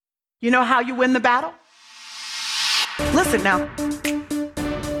You know how you win the battle? Listen now.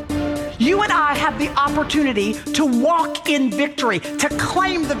 You and I have the opportunity to walk in victory, to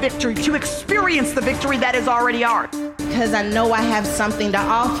claim the victory, to experience the victory that is already ours. Because I know I have something to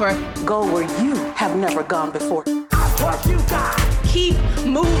offer. Go where you have never gone before. What you got? Keep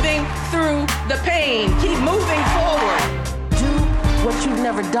moving through the pain. Keep moving forward. Do what you've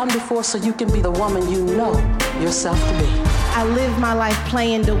never done before so you can be the woman you know yourself to be. I live my life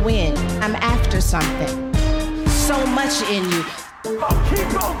playing to win. I'm after something. So much in you.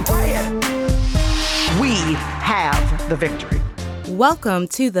 Keep on playing. We have the victory. Welcome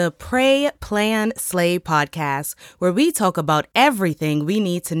to the Pray, Plan, Slay podcast, where we talk about everything we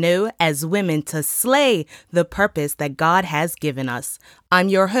need to know as women to slay the purpose that God has given us. I'm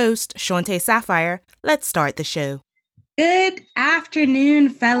your host, Shante Sapphire. Let's start the show. Good afternoon,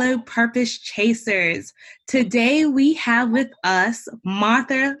 fellow purpose chasers. Today we have with us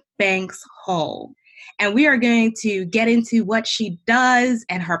Martha Banks Hall, and we are going to get into what she does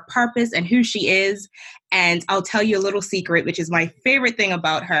and her purpose and who she is. And I'll tell you a little secret, which is my favorite thing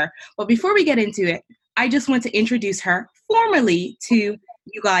about her. But before we get into it, I just want to introduce her formally to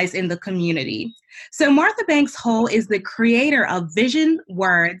you guys in the community. So Martha Banks Hall is the creator of Vision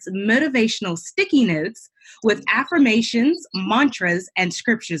Words motivational sticky notes with affirmations, mantras, and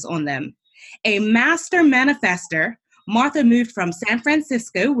scriptures on them. A master manifester, Martha moved from San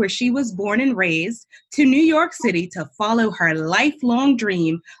Francisco, where she was born and raised, to New York City to follow her lifelong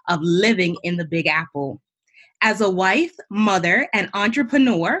dream of living in the Big Apple. As a wife, mother, and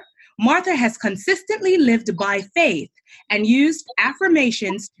entrepreneur, Martha has consistently lived by faith and used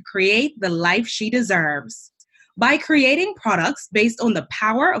affirmations to create the life she deserves. By creating products based on the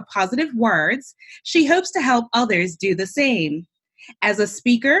power of positive words, she hopes to help others do the same. As a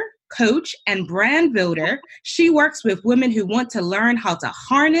speaker, coach, and brand builder, she works with women who want to learn how to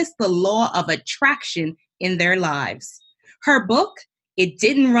harness the law of attraction in their lives. Her book, It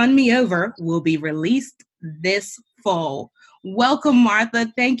Didn't Run Me Over, will be released this fall. Welcome,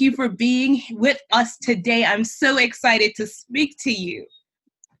 Martha. Thank you for being with us today. I'm so excited to speak to you.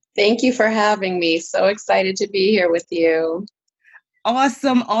 Thank you for having me. So excited to be here with you.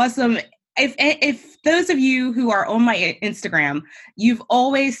 Awesome. If those of you who are on my Instagram, you've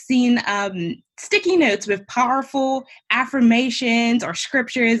always seen sticky notes with powerful affirmations or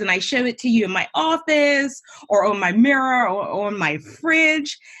scriptures, and I show it to you in my office or on my mirror or on my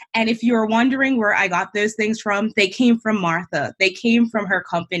fridge. And if you're wondering where I got those things from, they came from Martha. They came from her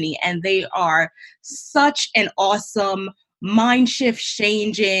company, and they are such an awesome mind shift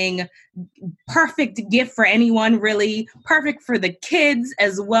changing, perfect gift for anyone, really perfect for the kids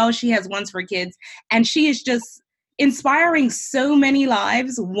as well. She has ones for kids, and she is just inspiring so many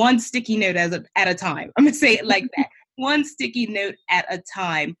lives, one sticky note at a time. I'm going to say it like that. One sticky note at a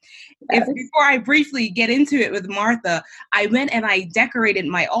time. Before I briefly get into it with Martha, I went and I decorated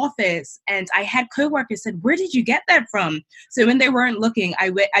my office, and I had coworkers said, "Where did you get that from?" So when they weren't looking,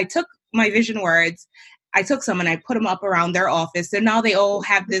 I took my vision words. I took some and I put them up around their office. So now they all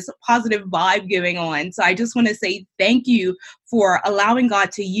have this positive vibe going on. So I just want to say thank you for allowing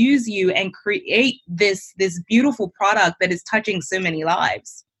God to use you and create this beautiful product that is touching so many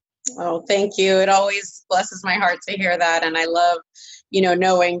lives. Oh, thank you. It always blesses my heart to hear that. And I love,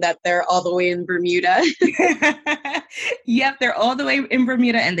 knowing that they're all the way in Bermuda. Yep, they're all the way in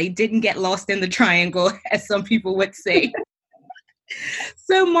Bermuda, and they didn't get lost in the triangle, as some people would say.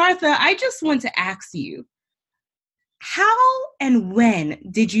 So, Martha, I just want to ask you, how and when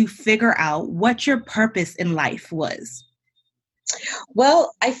did you figure out what your purpose in life was?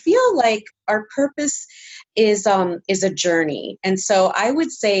 Well, I feel like our purpose is a journey. And so I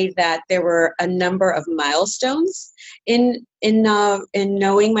would say that there were a number of milestones in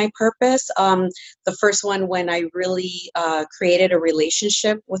knowing my purpose. The first one, when I really created a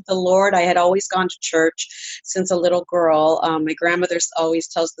relationship with the Lord. I had always gone to church since a little girl. My grandmother always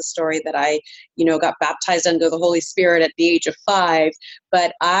tells the story that I, got baptized under the Holy Spirit at the age of 5.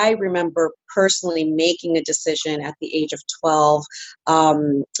 But I remember personally making a decision at the age of 12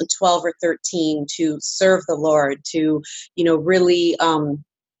 or 13 to serve the Lord, to, really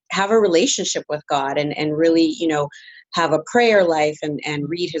have a relationship with God and really, have a prayer life and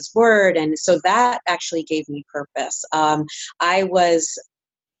read his word. And so that actually gave me purpose. I was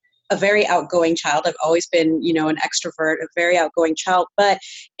a very outgoing child. I've always been, an extrovert, a very outgoing child. But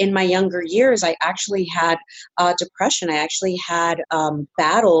in my younger years, I actually had depression. I actually had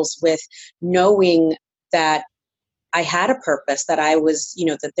battles with knowing that I had a purpose, that I was,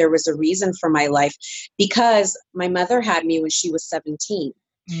 that there was a reason for my life, because my mother had me when she was 17.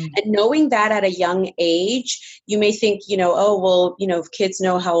 And knowing that at a young age, you may think, oh, well, if kids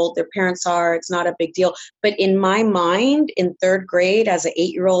know how old their parents are, it's not a big deal. But in my mind, in third grade, as an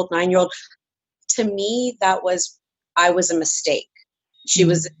 8-year-old, 9-year-old, to me, I was a mistake. She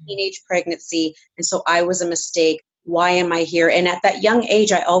was a teenage pregnancy. And so I was a mistake. Why am I here? And at that young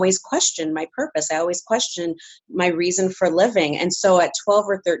age, I always questioned my purpose. I always questioned my reason for living. And so at 12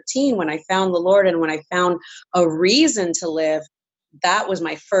 or 13, when I found the Lord and when I found a reason to live, that was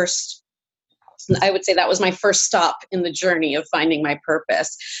my first, I would say that was my first stop in the journey of finding my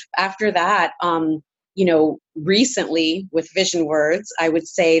purpose. After that, recently with Vision Words, I would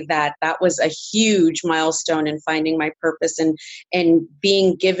say that was a huge milestone in finding my purpose and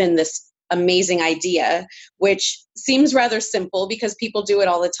being given this amazing idea, which seems rather simple because people do it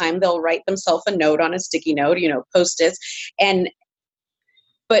all the time. They'll write themselves a note on a sticky note, Post-its,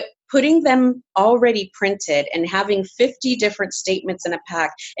 but putting them already printed and having 50 different statements in a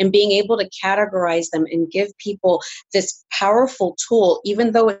pack and being able to categorize them and give people this powerful tool,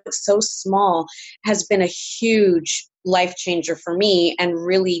 even though it's so small, has been a huge life changer for me and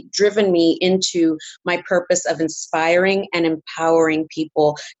really driven me into my purpose of inspiring and empowering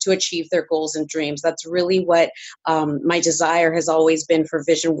people to achieve their goals and dreams. That's really what my desire has always been for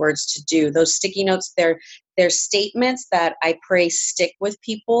Vision Words to do. Those sticky notes, they're statements that I pray stick with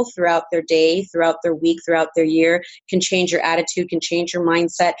people throughout their day, throughout their week, throughout their year, can change your attitude, can change your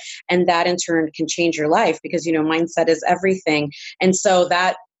mindset, and that in turn can change your life because, mindset is everything. And so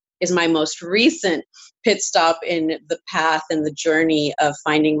that is my most recent pit stop in the path and the journey of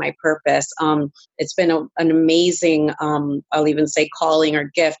finding my purpose. It's been an amazing, I'll even say calling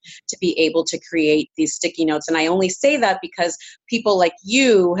or gift to be able to create these sticky notes. And I only say that because people like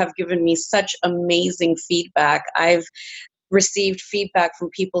you have given me such amazing feedback. I've received feedback from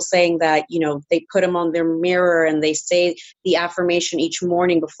people saying that, they put them on their mirror and they say the affirmation each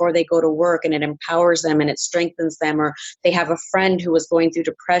morning before they go to work and it empowers them and it strengthens them. Or they have a friend who was going through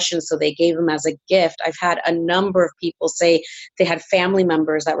depression, so they gave them as a gift. I've had a number of people say they had family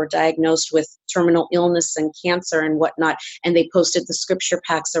members that were diagnosed with terminal illness and cancer and whatnot, and they posted the scripture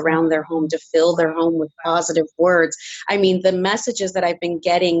packs around their home to fill their home with positive words. I mean, the messages that I've been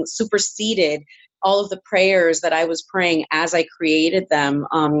getting superseded all of the prayers that I was praying as I created them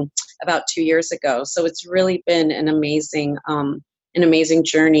about 2 years ago. So it's really been an amazing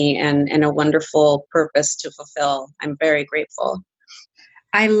journey and a wonderful purpose to fulfill. I'm very grateful.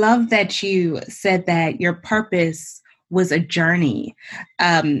 I love that you said that your purpose was a journey.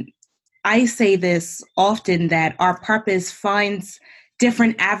 I say this often that our purpose finds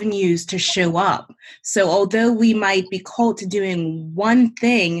different avenues to show up. So although we might be called to doing one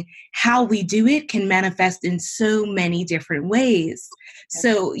thing, how we do it can manifest in so many different ways.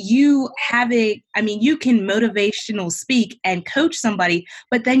 So you can motivational speak and coach somebody,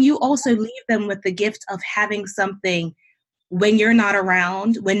 but then you also leave them with the gift of having something when you're not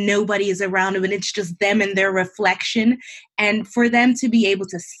around, when nobody is around, when it's just them and their reflection, and for them to be able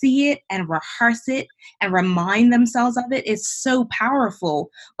to see it and rehearse it and remind themselves of it is so powerful.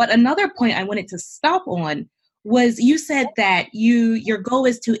 But another point I wanted to stop on was you said that your goal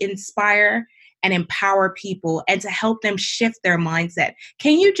is to inspire and empower people and to help them shift their mindset.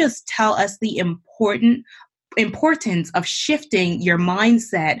 Can you just tell us the importance of shifting your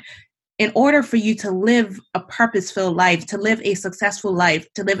mindset in order for you to live a purpose-filled life, to live a successful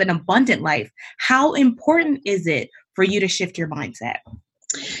life, to live an abundant life? How important is it for you to shift your mindset?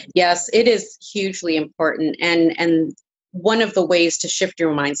 Yes, it is hugely important. And one of the ways to shift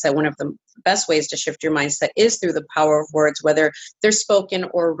your mindset, one of the best ways to shift your mindset is through the power of words, whether they're spoken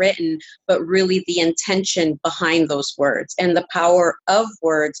or written, but really the intention behind those words. And the power of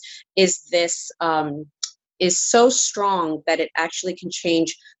words is so strong that it actually can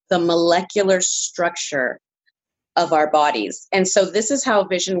change the molecular structure of our bodies. And so this is how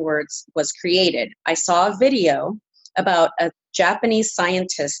Vision Words was created. I saw a video about a Japanese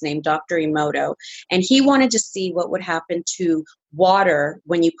scientist named Dr. Emoto, and he wanted to see what would happen to water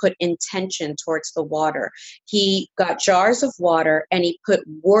when you put intention towards the water. He got jars of water and he put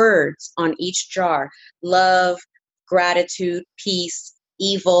words on each jar: love, gratitude, peace,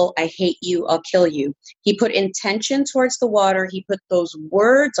 evil, I hate you, I'll kill you. He put intention towards the water. He put those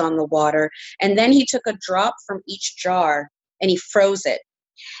words on the water. And then he took a drop from each jar and he froze it.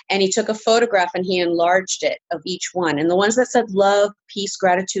 And he took a photograph and he enlarged it of each one. And the ones that said love, peace,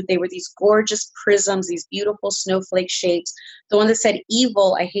 gratitude, they were these gorgeous prisms, these beautiful snowflake shapes. The one that said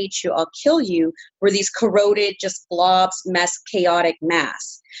evil, I hate you, I'll kill you, were these corroded, just blobs, mess, chaotic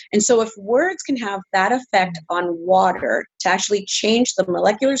mass. And so if words can have that effect on water to actually change the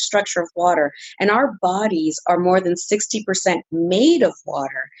molecular structure of water, and our bodies are more than 60% made of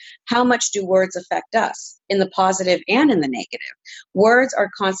water, how much do words affect us in the positive and in the negative? Words are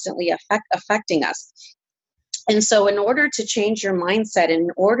constantly affecting us. And so in order to change your mindset, in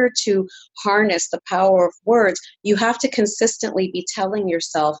order to harness the power of words, you have to consistently be telling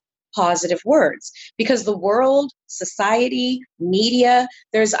yourself positive words, because the world, society, media,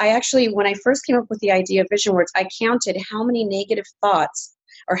 when I first came up with the idea of vision words, I counted how many negative thoughts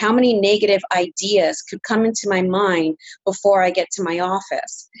or how many negative ideas could come into my mind before I get to my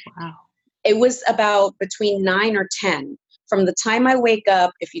office. Wow. It was about between 9 or 10. From the time I wake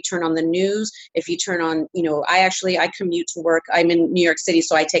up, if you turn on the news, if you turn on, I commute to work. I'm in New York City,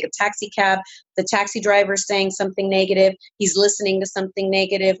 so I take a taxi cab. The taxi driver is saying something negative. He's listening to something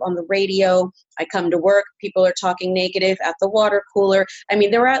negative on the radio. I come to work. People are talking negative at the water cooler. I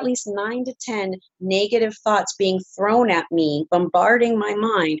mean, there were at least 9 to 10 negative thoughts being thrown at me, bombarding my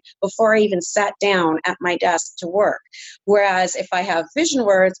mind before I even sat down at my desk to work. Whereas if I have vision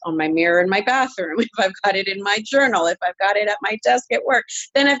words on my mirror in my bathroom, if I've got it in my journal, if I've got it at my desk at work,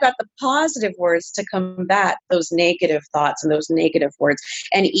 then I've got the positive words to combat those negative thoughts and those negative words.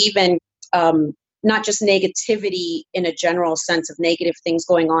 And even not just negativity in a general sense of negative things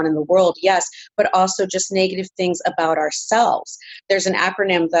going on in the world, yes, but also just negative things about ourselves. There's an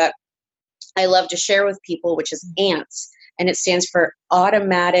acronym that I love to share with people, which is ANTS, and it stands for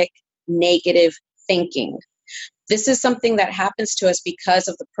automatic negative thinking. This is something that happens to us because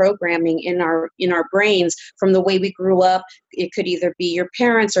of the programming in our brains from the way we grew up. It could either be your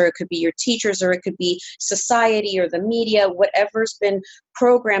parents, or it could be your teachers, or it could be society or the media. Whatever's been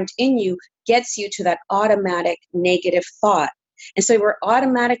programmed in you gets you to that automatic negative thought. And so we're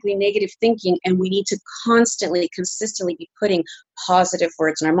automatically negative thinking, and we need to constantly, consistently be putting positive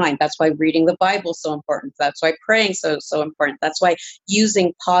words in our mind. That's why reading the Bible is so important. That's why praying so important. That's why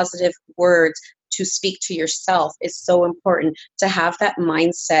using positive words to speak to yourself is so important, to have that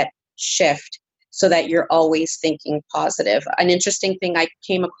mindset shift so that you're always thinking positive. An interesting thing I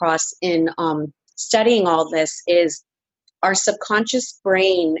came across in studying all this is our subconscious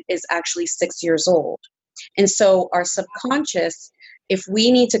brain is actually 6 years old. And so our subconscious, if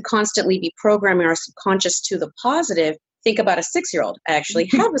we need to constantly be programming our subconscious to the positive, think about a 6-year-old. I actually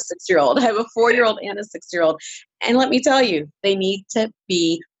have a 6-year-old. I have a 4-year-old and a 6-year-old. And let me tell you, they need to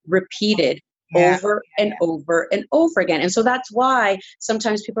be repeated over and over and over again. And so that's why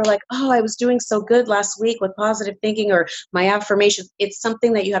sometimes people are like, oh, I was doing so good last week with positive thinking or my affirmations. It's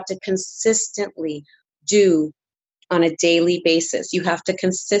something that you have to consistently do on a daily basis. You have to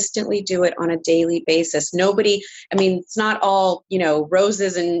consistently do it on a daily basis. It's not all,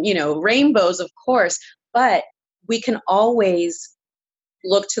 roses and, rainbows, of course, but we can always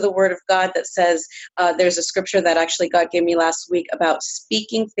look to the word of God that says, there's a scripture that actually God gave me last week about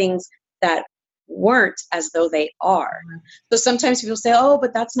speaking things that weren't as though they are. So sometimes people say, oh,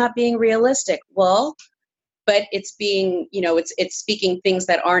 but that's not being realistic. Well, but it's being, it's speaking things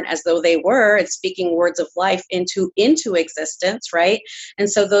that aren't as though they were. It's speaking words of life into existence, right? And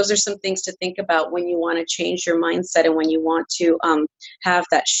so those are some things to think about when you want to change your mindset and when you want to have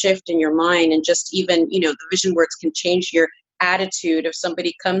that shift in your mind. And just even, the vision words can change your attitude. If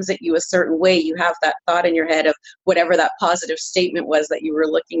somebody comes at you a certain way, you have that thought in your head of whatever that positive statement was that you were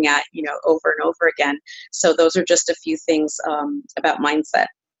looking at, over and over again. So those are just a few things about mindset.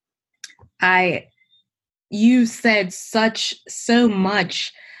 You said so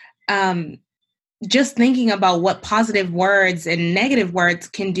much, just thinking about what positive words and negative words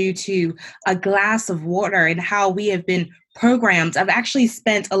can do to a glass of water and how we have been programmed. I've actually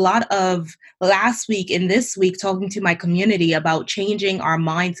spent a lot of last week and this week talking to my community about changing our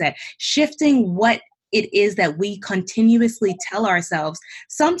mindset, shifting what it is that we continuously tell ourselves.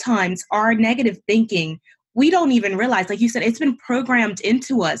 Sometimes our negative thinking, we don't even realize, like you said, it's been programmed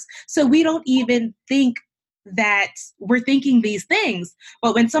into us. So we don't even think that we're thinking these things.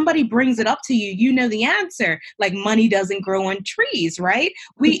 But when somebody brings it up to you, you know the answer, like money doesn't grow on trees, right?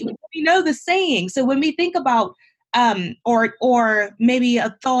 We know the saying. So when we think about or maybe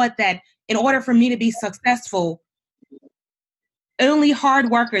a thought that in order for me to be successful, only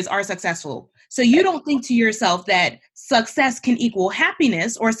hard workers are successful. So you don't think to yourself that success can equal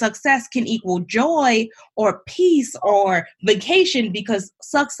happiness or success can equal joy or peace or vacation, because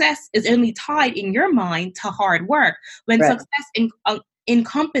success is only tied in your mind to hard work when right. Success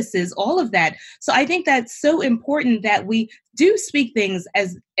encompasses all of that. So I think that's so important that we do speak things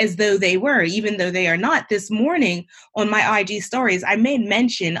as though they were, even though they are not. This morning on my IG stories, I made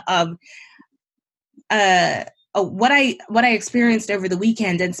mention of what I experienced over the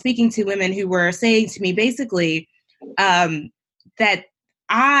weekend, and speaking to women who were saying to me basically that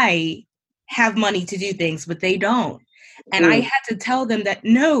I have money to do things, but they don't. And I had to tell them that,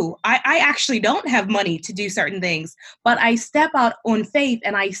 no, I actually don't have money to do certain things, but I step out on faith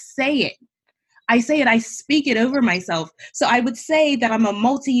and I say it. I speak it over myself. So I would say that I'm a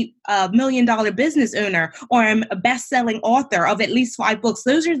multi-million-dollar business owner, or I'm a best-selling author of at least 5 books.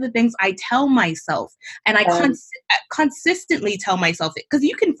 Those are the things I tell myself. And I consistently tell myself it, because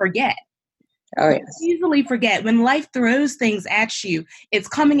you can forget. Oh, yes. Easily forget. When life throws things at you, it's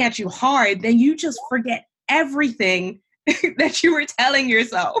coming at you hard, then you just forget everything that you were telling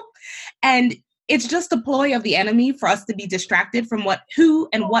yourself. And it's just a ploy of the enemy for us to be distracted from who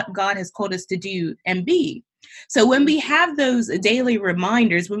and what God has called us to do and be. So when we have those daily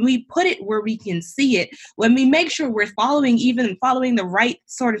reminders, when we put it where we can see it, when we make sure we're following the right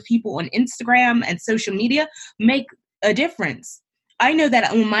sort of people on Instagram and social media, make a difference. I know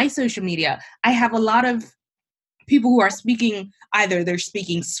that on my social media, I have a lot of people who are speaking, either they're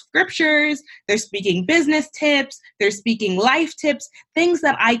speaking scriptures, they're speaking business tips, they're speaking life tips, things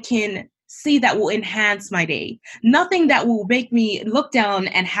that I can see that will enhance my day. Nothing that will make me look down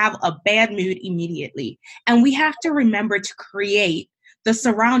and have a bad mood immediately. And we have to remember to create the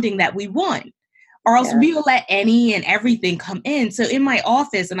surrounding that we want, or else we will let any and everything come in. So in my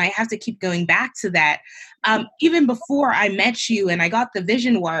office, and I have to keep going back to that, even before I met you and I got the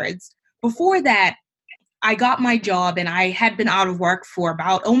vision words, before that, I got my job and I had been out of work for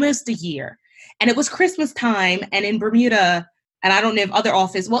about almost a year. And it was Christmas time, and in Bermuda, and I don't know if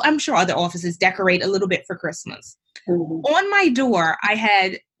I'm sure other offices decorate a little bit for Christmas. Mm-hmm. On my door, I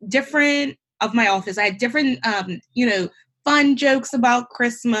had different fun jokes about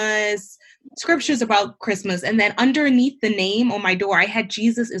Christmas, scriptures about Christmas. And then underneath the name on my door, I had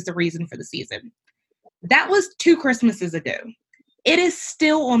Jesus is the reason for the season. That was 2 Christmases ago. It is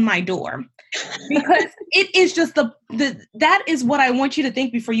still on my door because it is just that is what I want you to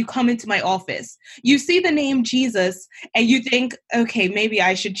think before you come into my office. You see the name Jesus and you think, okay, maybe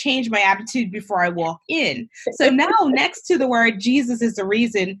I should change my attitude before I walk in. So now next to the word Jesus is the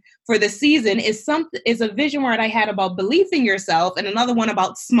reason for the season is a vision word I had about belief in yourself, and another one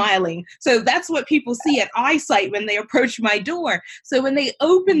about smiling. So that's what people see at eyesight when they approach my door. So when they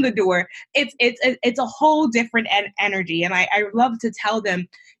open the door, it's a whole different energy. And I love to tell them,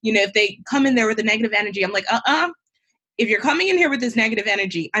 if they come in there with a negative energy, I'm like, if you're coming in here with this negative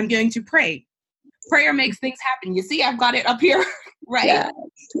energy, I'm going to pray. Prayer makes things happen. You see, I've got it up here, right? Yeah.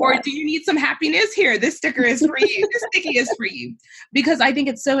 Or do you need some happiness? Here, this sticker is for you. This sticky is for you. Because I think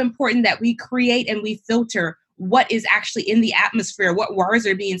it's so important that we create and we filter what is actually in the atmosphere, what words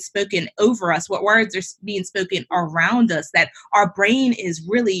are being spoken over us, what words are being spoken around us that our brain is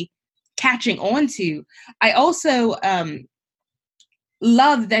really catching on to. I also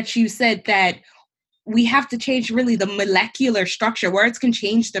love that you said that we have to change really the molecular structure. Words can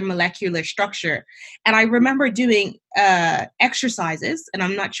change the molecular structure. And I remember doing exercises, and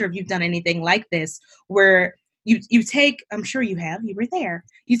I'm not sure if you've done anything like this, where you take, I'm sure you have, you were there.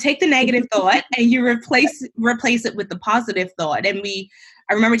 You take the negative thought and you replace it with the positive thought. And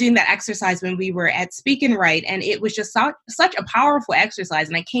I remember doing that exercise when we were at Speak and Write, and it was just such a powerful exercise.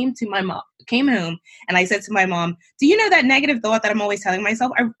 And I came home and I said to my mom, do you know that negative thought that I'm always telling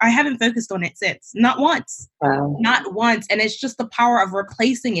myself? I haven't focused on it since. Not once. Wow. Not once. And it's just the power of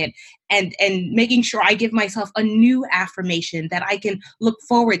replacing it and making sure I give myself a new affirmation that I can look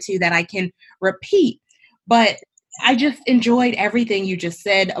forward to, that I can repeat. But I just enjoyed everything you just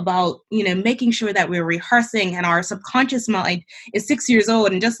said about, making sure that we're rehearsing, and our subconscious mind is 6 years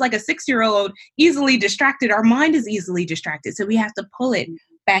old. And just like a 6-year-old easily distracted, our mind is easily distracted. So we have to pull it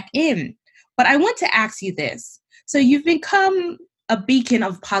back in. But I want to ask you this. So you've become a beacon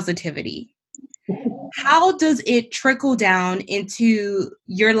of positivity. How does it trickle down into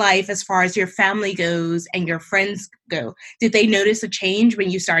your life as far as your family goes and your friends go? Did they notice a change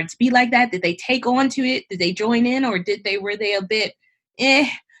when you started to be like that? Did they take on to it? Did they join in, or were they a bit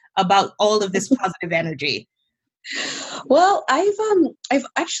about all of this positive energy? Well, I've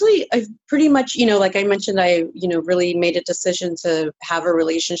pretty much, like I mentioned, I, really made a decision to have a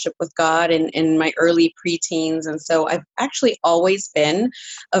relationship with God in my early preteens. And so I've actually always been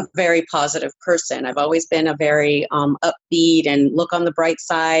a very positive person. I've always been a very upbeat and look on the bright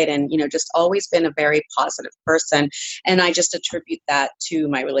side, and, just always been a very positive person. And I just attribute that to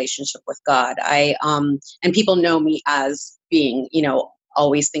my relationship with God. And people know me as being,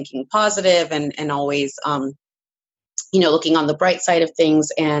 always thinking positive and always, looking on the bright side of things.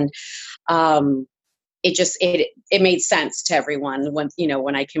 And it made sense to everyone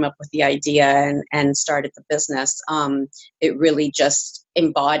when I came up with the idea and started the business. It really just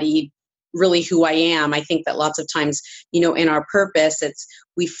embodied really who I am. I think that lots of times, in our purpose,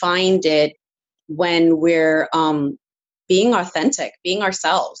 we find it when we're being authentic, being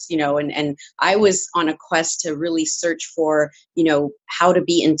ourselves, and I was on a quest to really search for, how to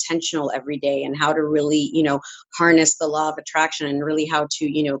be intentional every day and how to really, harness the law of attraction and really how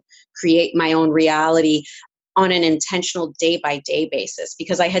to, create my own reality on an intentional day by day basis,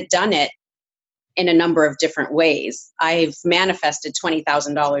 because I had done it in a number of different ways. I've manifested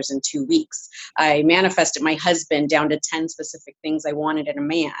 $20,000 in 2 weeks. I manifested my husband down to 10 specific things I wanted in a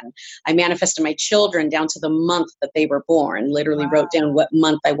man. I manifested my children down to the month that they were born, literally wrote down what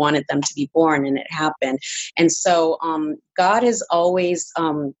month I wanted them to be born, and it happened. And so God has always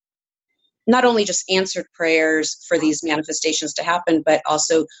not only just answered prayers for these manifestations to happen, but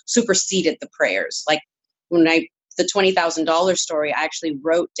also superseded the prayers. Like the $20,000 story, I actually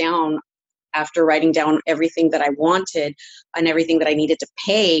wrote down, after writing down everything that I wanted and everything that I needed to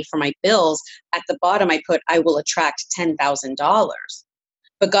pay for my bills, at the bottom I put, I will attract $10,000.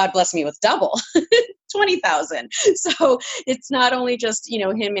 But God blessed me with double, 20,000. So it's not only just,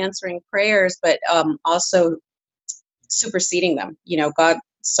 him answering prayers, but also superseding them. God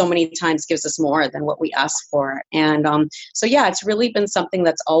so many times gives us more than what we ask for. And so, yeah, it's really been something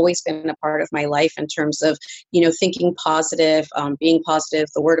that's always been a part of my life in terms of, thinking positive, being positive,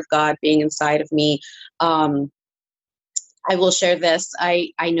 the word of God being inside of me. I will share this.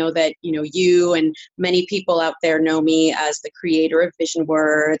 I know that, you and many people out there know me as the creator of Vision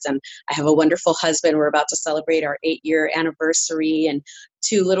Words, and I have a wonderful husband. We're about to celebrate our 8-year anniversary, and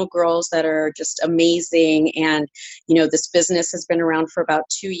 2 little girls that are just amazing. And, this business has been around for about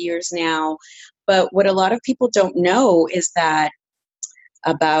 2 years now. But what a lot of people don't know is that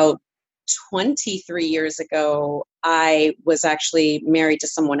about 23 years ago, I was actually married to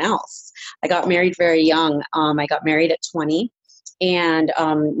someone else. I got married very young. I got married at 20 and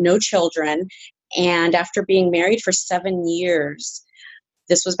no children. And after being married for 7 years,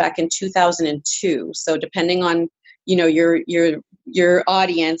 this was back in 2002. So depending on, your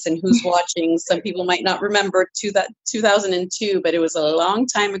audience and who's watching, some people might not remember 2002, but it was a long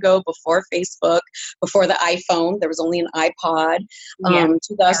time ago, before Facebook, before the iPhone. There was only an iPod.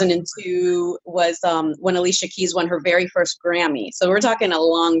 2002 was when Alicia Keys won her very first Grammy. So we're talking a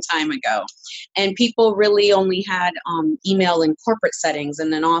long time ago. And people really only had email in corporate settings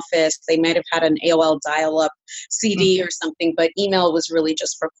in an office. They might have had an AOL dial-up CD or something, but email was really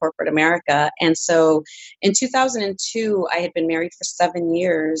just for corporate America. And so in 2002, I had been married for 7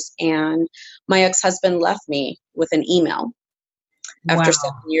 years, and my ex-husband left me with an email after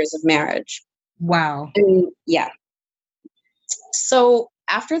 7 years of marriage. Wow. And, yeah. So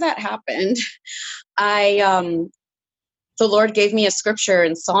after that happened, the Lord gave me a scripture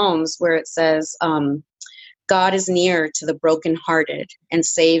in Psalms where it says, God is near to the brokenhearted and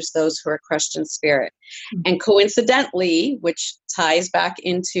saves those who are crushed in spirit. Mm-hmm. And coincidentally, which ties back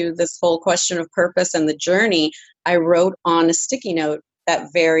into this whole question of purpose and the journey, I wrote on a sticky note that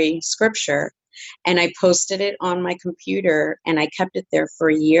very scripture, and I posted it on my computer, and I kept it there for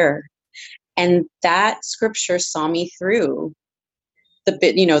a year. And that scripture saw me through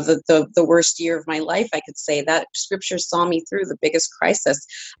the worst year of my life. I could say that scripture saw me through the biggest crisis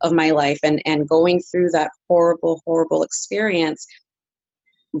of my life, and going through that horrible experience,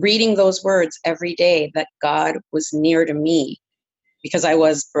 reading those words every day, that God was near to me because I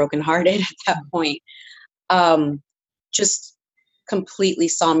was brokenhearted at that point, just completely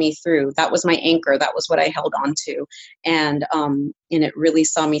saw me through. That was my anchor. That was what I held on to. And it really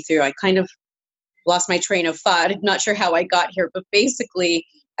saw me through. I kind of lost my train of thought. I'm not sure how I got here, but basically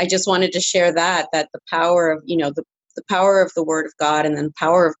I just wanted to share that the power of, the power of the word of God, and then the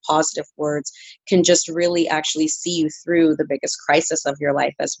power of positive words can just really actually see you through the biggest crisis of your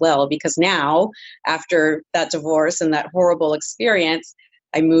life as well. Because now, after that divorce and that horrible experience,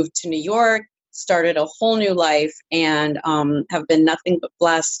 I moved to New York, started a whole new life, and have been nothing but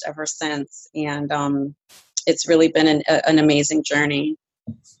blessed ever since. And it's really been an amazing journey.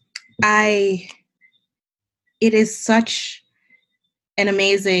 It is such an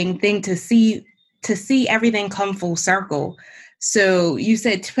amazing thing to see everything come full circle. So you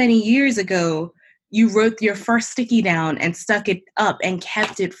said 20 years ago, you wrote your first sticky down and stuck it up and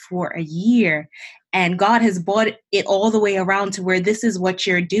kept it for a year. And God has brought it all the way around to where this is what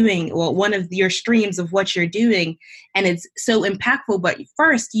you're doing, or one of your streams of what you're doing. And it's so impactful. But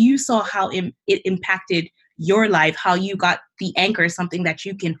first, you saw how it impacted your life, how you got the anchor, something that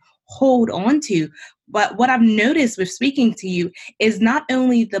you can hold on to. But what I've noticed with speaking to you is not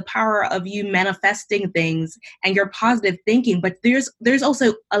only the power of you manifesting things and your positive thinking, but there's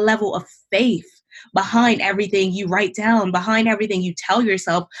also a level of faith behind everything you write down, behind everything you tell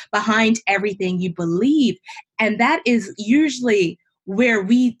yourself, behind everything you believe. And that is usually where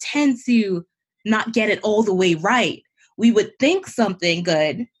we tend to not get it all the way right. We would think something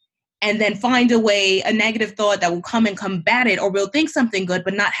good and then find a negative thought that will come and combat it, or we'll think something good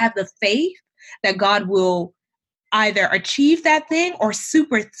but not have the faith that God will either achieve that thing or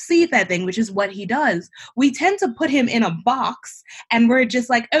supersede that thing, which is what he does. We tend to put him in a box and we're just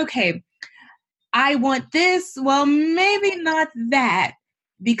like, okay, I want this. Well, maybe not that,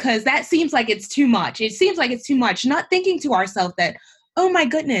 because that seems like it's too much. It seems like it's too much, not thinking to ourselves that, oh my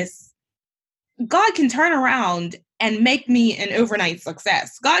goodness, God can turn around and make me an overnight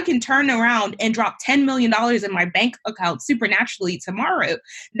success. God can turn around and drop $10 million in my bank account supernaturally tomorrow.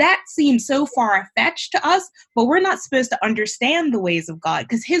 That seems so far-fetched to us, but we're not supposed to understand the ways of God,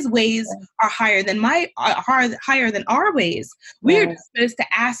 because his ways are higher than our ways. We're just supposed to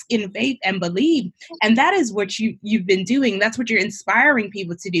ask in faith and believe. And that is what you've been doing. That's what you're inspiring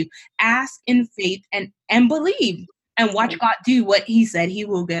people to do. Ask in faith and believe. And watch God do what he said he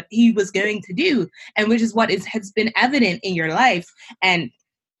was going to do, and which is what has been evident in your life. And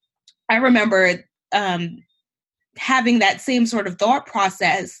I remember having that same sort of thought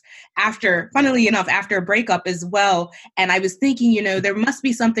process funnily enough, after a breakup as well. And I was thinking, there must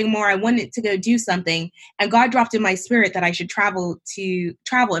be something more. I wanted to go do something, and God dropped in my spirit that I should travel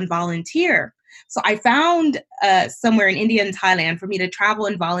and volunteer. So I found somewhere in India and Thailand for me to travel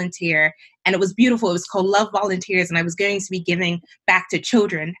and volunteer. And it was beautiful. It was called Love Volunteers. And I was going to be giving back to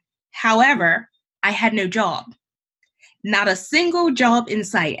children. However, I had no job. Not a single job in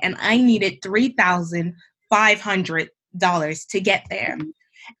sight. And I needed $3,500 to get there.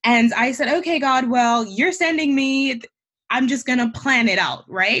 And I said, okay, God, well, you're sending me. I'm just going to plan it out,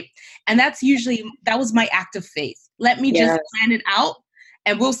 right? And that was my act of faith. Let me just plan it out.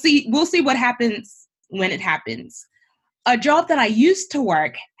 And we'll see what happens when it happens. A job that I used to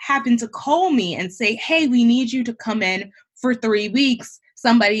work happened to call me and say, hey, we need you to come in for 3 weeks.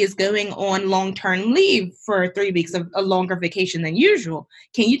 Somebody is going on long-term leave for 3 weeks, of a longer vacation than usual.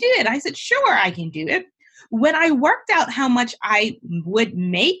 Can you do it? I said, sure, I can do it. When I worked out how much I would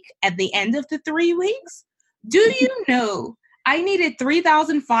make at the end of the 3 weeks, do you know I needed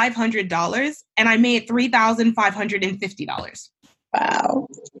 $3,500 and I made $3,550. Wow.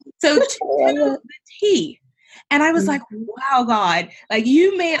 So to the T. And I was like, wow, God, like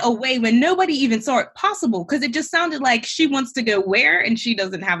you made a way when nobody even saw it possible, because it just sounded like she wants to go where and she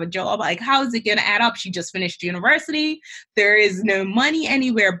doesn't have a job. Like, how is it going to add up? She just finished university. There is no money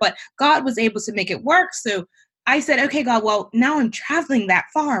anywhere, but God was able to make it work. So I said, okay, God, well, now I'm traveling that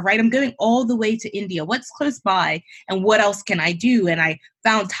far, right? I'm going all the way to India. What's close by and what else can I do? And I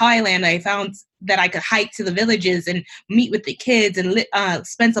found Thailand. I found that I could hike to the villages and meet with the kids and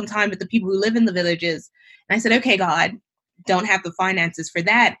spend some time with the people who live in the villages. And I said, okay, God, don't have the finances for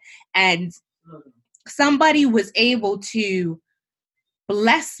that. And somebody was able to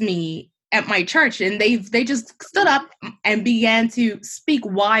bless me at my church, and they just stood up and began to speak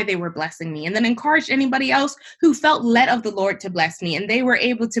why they were blessing me, and then encouraged anybody else who felt led of the Lord to bless me. And they were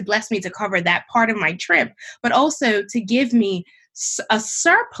able to bless me to cover that part of my trip, but also to give me a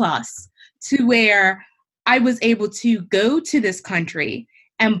surplus to where I was able to go to this country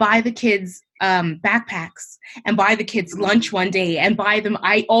and buy the kids backpacks and buy the kids lunch one day and buy them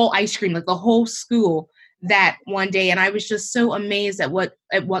all ice cream, like the whole school that one day. And I was just so amazed at what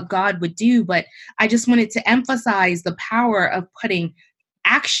God would do. But I just wanted to emphasize the power of putting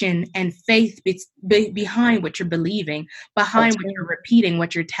action and faith behind what you're believing, behind what you're repeating,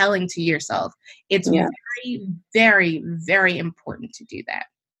 what you're telling to yourself. It's very, very, very important to do that.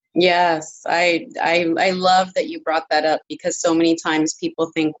 Yes, I love that you brought that up, because so many times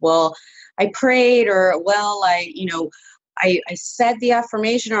people think, well, I prayed, or well, I said the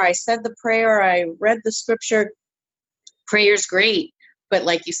affirmation, or I said the prayer, or I read the scripture. Prayer's great, but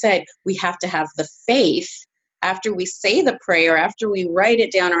like you said, we have to have the faith after we say the prayer, after we write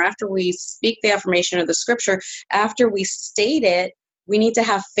it down, or after we speak the affirmation of the scripture, after we state it, we need to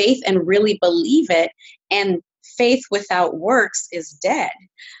have faith and really believe it. And faith without works is dead,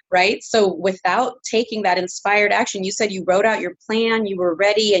 right? So without taking that inspired action, you said you wrote out your plan, you were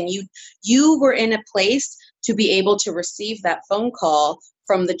ready, and you were in a place to be able to receive that phone call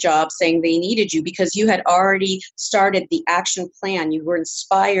from the job saying they needed you, because you had already started the action plan. You were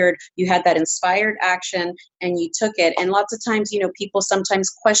inspired, you had that inspired action, and you took it. And lots of times, people sometimes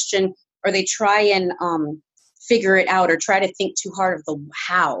question, or they try and figure it out or try to think too hard of the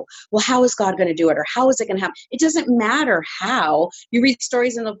how. Well, how is God going to do it? Or how is it going to happen? It doesn't matter how. You read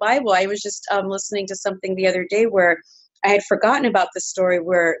stories in the Bible. I was just listening to something the other day where I had forgotten about this story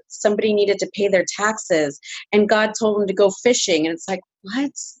where somebody needed to pay their taxes and God told them to go fishing. And it's like,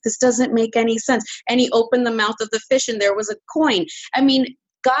 what? This doesn't make any sense. And he opened the mouth of the fish and there was a coin. I mean,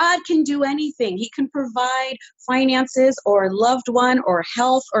 God can do anything. He can provide finances or a loved one or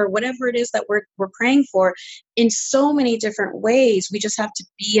health or whatever it is that we're praying for in so many different ways. We just have to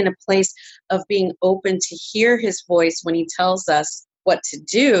be in a place of being open to hear his voice when he tells us what to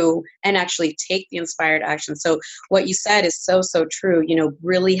do and actually take the inspired action. So what you said is so, so true. You know,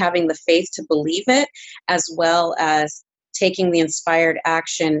 really having the faith to believe it, as well as taking the inspired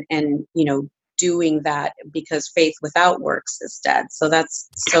action and, you know, doing that, because faith without works is dead. So that's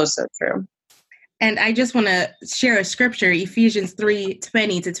so, so true. And I just want to share a scripture, Ephesians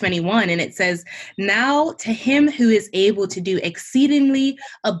 3:20-21, and it says, "Now to him who is able to do exceedingly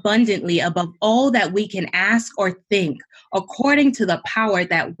abundantly above all that we can ask or think, according to the power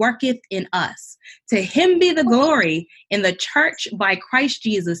that worketh in us. To him be the glory in the church by Christ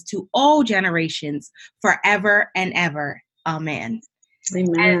Jesus to all generations, forever and ever. Amen."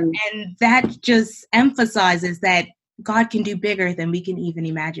 Amen. And that just emphasizes that God can do bigger than we can even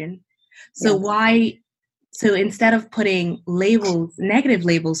imagine. So so instead of putting labels, negative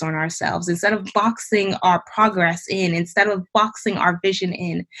labels on ourselves, instead of boxing our progress in, instead of boxing our vision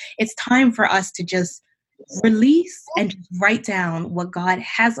in, it's time for us to just release and just write down what God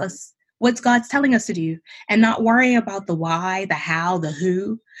has us, what God's telling us to do, and not worry about the why, the how, the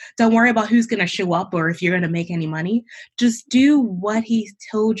who. Don't worry about who's going to show up or if you're going to make any money. Just do what he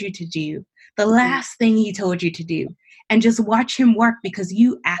told you to do, the last thing he told you to do, and just watch him work because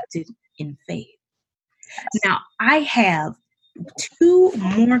you acted in faith. Now, I have 2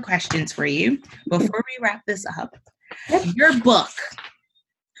 more questions for you before we wrap this up. Your book,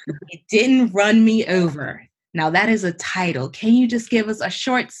 It Didn't Run Me Over. Now, that is a title. Can you just give us a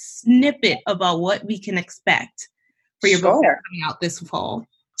short snippet about what we can expect for your book coming out this fall?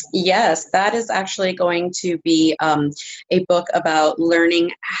 Yes, that is actually going to be a book about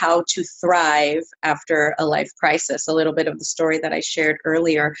learning how to thrive after a life crisis. A little bit of the story that I shared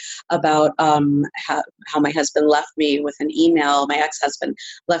earlier about how my husband left me with an email, my ex-husband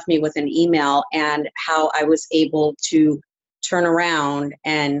left me with an email, and how I was able to turn around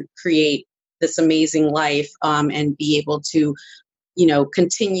and create this amazing life and be able to, you know,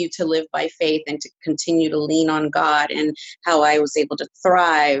 continue to live by faith and to continue to lean on God, and how I was able to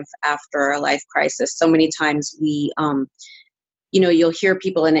thrive after a life crisis. So many times we, you know, you'll hear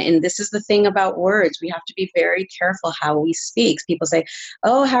people, and this is the thing about words. We have to be very careful how we speak. People say,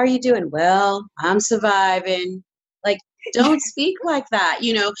 "Oh, how are you doing?" "Well, I'm surviving." Like, don't speak like that.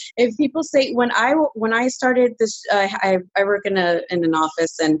 You know, if people say, when I started this, I work in an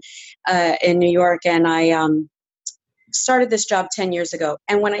office and in New York, and I started this job 10 years ago.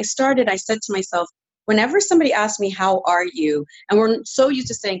 And when I started, I said to myself, whenever somebody asks me, "How are you?" and we're so used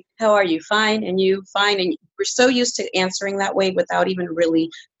to saying, "How are you?" "Fine." "And you?" "Fine." And we're so used to answering that way without even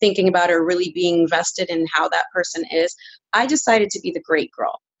really thinking about it or really being invested in how that person is. I decided to be the great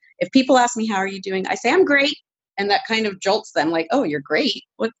girl. If people ask me, "How are you doing?" I say, "I'm great." And that kind of jolts them, like, "Oh, you're great."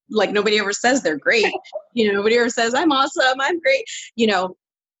 What? Like, nobody ever says they're great. You know, nobody ever says, "I'm awesome, I'm great." You know,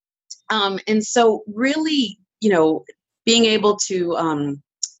 and so really, you know, being able to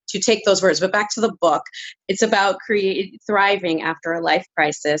take those words. But back to the book, it's about thriving after a life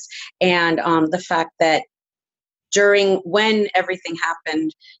crisis, and the fact that when everything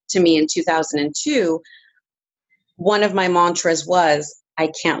happened to me in 2002, one of my mantras was,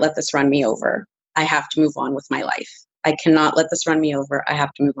 "I can't let this run me over. I have to move on with my life. I cannot let this run me over. I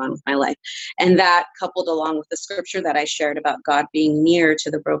have to move on with my life." And that, coupled along with the scripture that I shared about God being near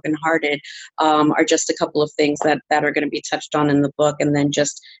to the brokenhearted, are just a couple of things that are going to be touched on in the book. And then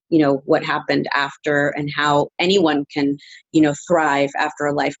just, you know, what happened after and how anyone can, you know, thrive after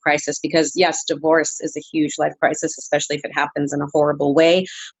a life crisis. Because yes, divorce is a huge life crisis, especially if it happens in a horrible way.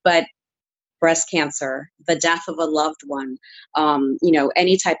 But breast cancer, the death of a loved one, you know,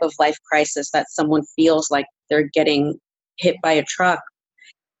 any type of life crisis that someone feels like they're getting hit by a truck,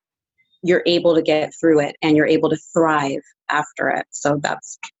 you're able to get through it and you're able to thrive after it. So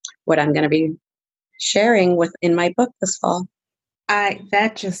that's what I'm going to be sharing in my book this fall.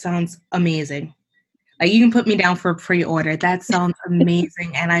 That just sounds amazing. You can put me down for pre-order. That sounds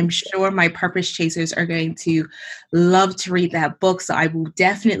amazing. And I'm sure my Purpose Chasers are going to love to read that book. So I will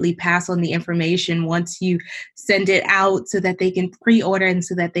definitely pass on the information once you send it out so that they can pre-order and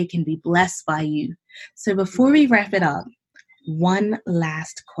so that they can be blessed by you. So before we wrap it up, one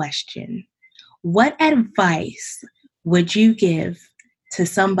last question. what advice would you give to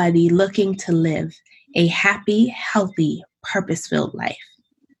somebody looking to live a happy, healthy, purpose-filled life?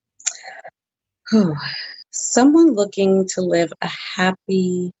 Someone looking to live a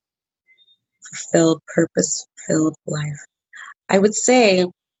happy, fulfilled, purpose-filled life. I would say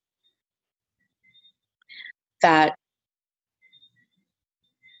that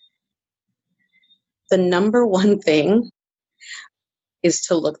the number one thing is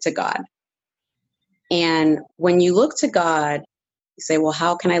to look to God. And when you look to God, you say, well,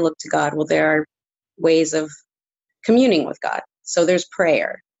 how can I look to God? Well, there are ways of communing with God. So there's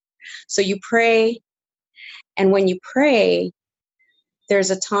prayer. So you pray, and when you pray, there's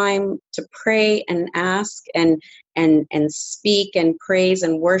a time to pray and ask and speak and praise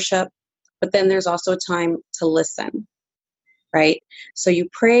and worship, but then there's also a time to listen, right? So you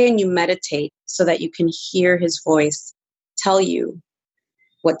pray and you meditate so that you can hear his voice tell you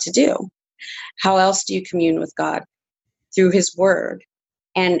what to do. How else do you commune with God? Through his word.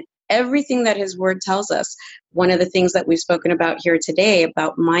 And everything that his word tells us, one of the things that we've spoken about here today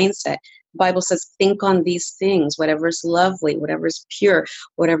about mindset, the Bible says, think on these things, whatever is lovely, whatever is pure,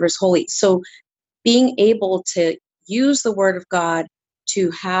 whatever is holy. So being able to use the word of God to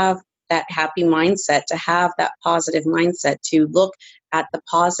have that happy mindset, to have that positive mindset, to look at the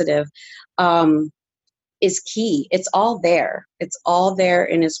positive, is key. It's all there. It's all there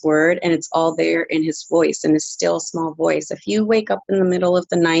in his word, and it's all there in his voice, in his still small voice. If you wake up in the middle of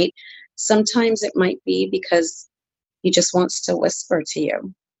the night, sometimes it might be because he just wants to whisper to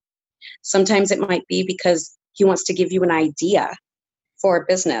you. Sometimes it might be because he wants to give you an idea for a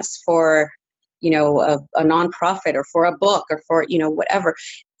business, for, a nonprofit, or for a book, or for, whatever.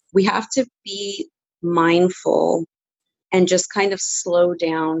 We have to be mindful and just kind of slow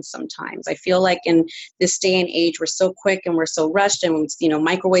down sometimes. I feel like in this day and age, we're so quick and we're so rushed, and,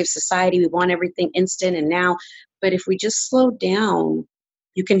 microwave society, we want everything instant and now. But if we just slow down,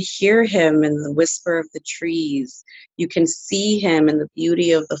 you can hear him in the whisper of the trees. You can see him in the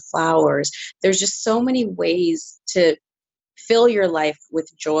beauty of the flowers. There's just so many ways to fill your life with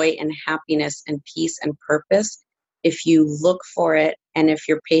joy and happiness and peace and purpose if you look for it, and if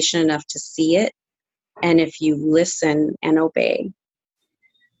you're patient enough to see it, and if you listen and obey.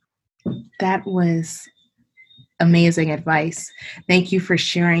 That was amazing advice. Thank you for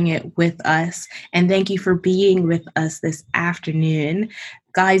sharing it with us. And thank you for being with us this afternoon.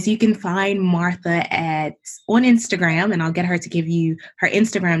 Guys, you can find Martha on Instagram, and I'll get her to give you her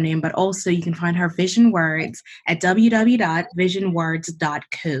Instagram name, but also you can find her Vision Words at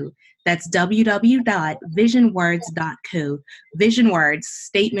www.visionwords.co. That's www.visionwords.co. Vision Words,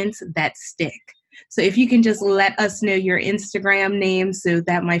 statements that stick. So if you can just let us know your Instagram name so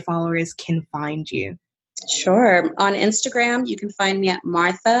that my followers can find you. Sure. On Instagram, you can find me at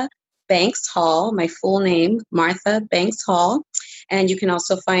Martha Banks Hall, my full name, Martha Banks Hall. And you can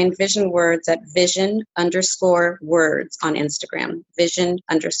also find Vision Words at vision_words on Instagram,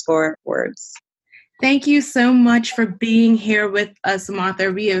 vision_words. Thank you so much for being here with us,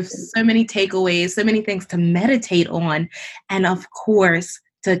 Martha. We have so many takeaways, so many things to meditate on, and of course,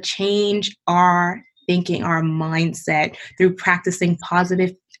 to change our thinking, our mindset through practicing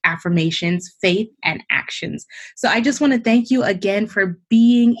positive affirmations, faith, and actions. So I just want to thank you again for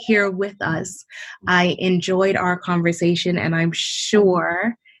being here with us. I enjoyed our conversation, and I'm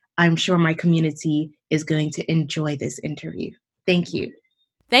sure my community is going to enjoy this interview. Thank you.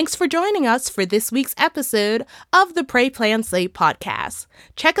 Thanks for joining us for this week's episode of the Pray, Plan, Slay podcast.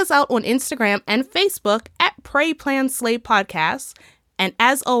 Check us out on Instagram and Facebook at Pray, Plan, Slay podcast. And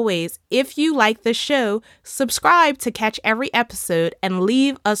as always, if you like the show, subscribe to catch every episode and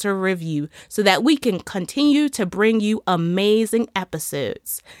leave us a review so that we can continue to bring you amazing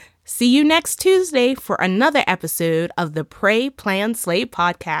episodes. See you next Tuesday for another episode of the Pray, Plan, Slay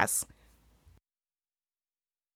podcast.